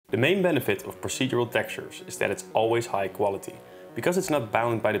The main benefit of procedural textures is that it's always high quality. Because it's not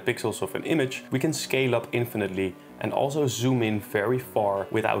bound by the pixels of an image, we can scale up infinitely and also zoom in very far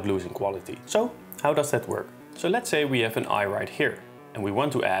without losing quality. So how does that work? So let's say we have an eye right here and we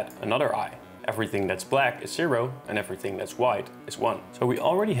want to add another eye. Everything that's black is 0 and everything that's white is 1. So we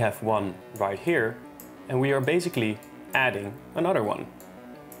already have one right here and we are basically adding another one.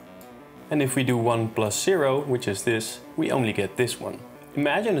 And if we do 1 plus 0, which is this, we only get this one.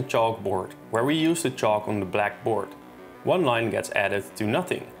 Imagine a chalkboard where we use the chalk on the black board. One line gets added to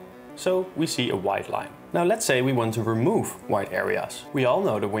nothing, so we see a white line. Now let's say we want to remove white areas. We all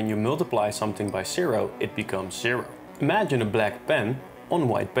know that when you multiply something by 0, it becomes 0. Imagine a black pen on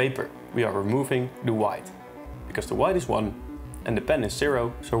white paper. We are removing the white, because the white is 1 and the pen is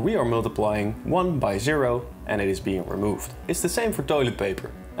 0, so we are multiplying 1 by 0 and it is being removed. It's the same for toilet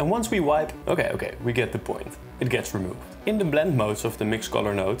paper. And once we wipe, okay, we get the point. It gets removed. In the blend modes of the mix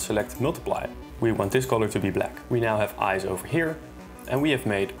color node, select multiply. We want this color to be black. We now have eyes over here and we have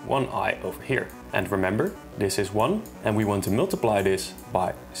made one eye over here. And remember, this is 1 and we want to multiply this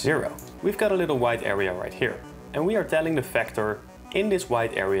by 0. We've got a little white area right here. And we are telling the vector in this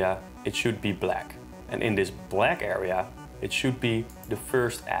white area it should be black. And in this black area it should be the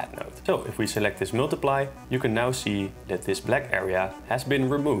first add node. So if we select this multiply, you can now see that this black area has been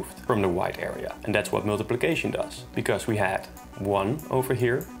removed from the white area. And that's what multiplication does, because we had 1 over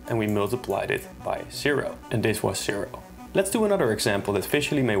here and we multiplied it by 0. And this was 0. Let's do another example that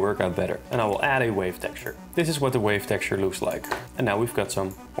visually may work out better, and I will add a wave texture. This is what the wave texture looks like. And now we've got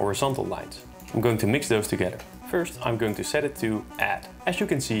some horizontal lines. I'm going to mix those together. First, I'm going to set it to add. As you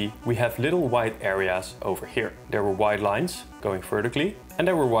can see, we have little white areas over here. There were white lines going vertically and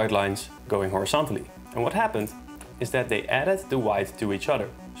there were white lines going horizontally. And what happened is that they added the white to each other.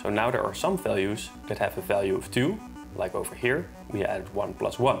 So now there are some values that have a value of 2, like over here, we added 1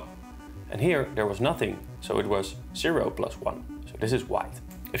 plus 1. And here there was nothing, so it was 0 plus 1. So this is white.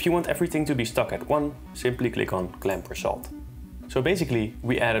 If you want everything to be stuck at 1, simply click on clamp result. So basically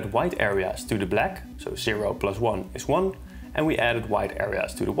we added white areas to the black, so 0 plus 1 is 1, and we added white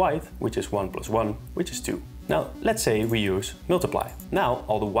areas to the white, which is 1 plus 1, which is 2. Now let's say we use multiply. Now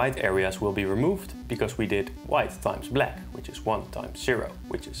all the white areas will be removed because we did white times black, which is 1 times 0,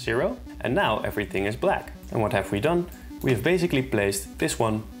 which is 0, and now everything is black. And what have we done? We have basically placed this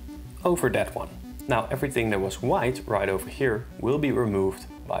one over that one. Now everything that was white right over here will be removed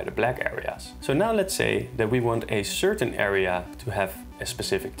by the black areas. So now let's say that we want a certain area to have a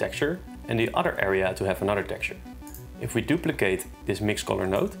specific texture and the other area to have another texture. If we duplicate this mix color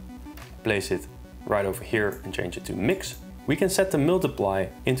node, place it right over here and change it to mix, we can set the multiply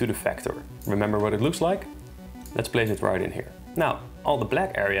into the vector. Remember what it looks like? Let's place it right in here. Now all the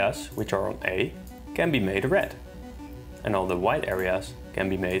black areas, which are on A, can be made red. And all the white areas can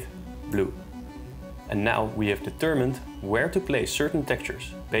be made blue. And now we have determined where to place certain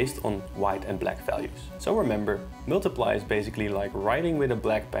textures based on white and black values. So remember, multiply is basically like writing with a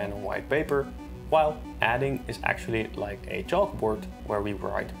black pen on white paper, while adding is actually like a chalkboard where we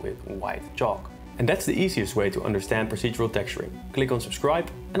write with white chalk. And that's the easiest way to understand procedural texturing. Click on subscribe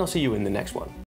and I'll see you in the next one.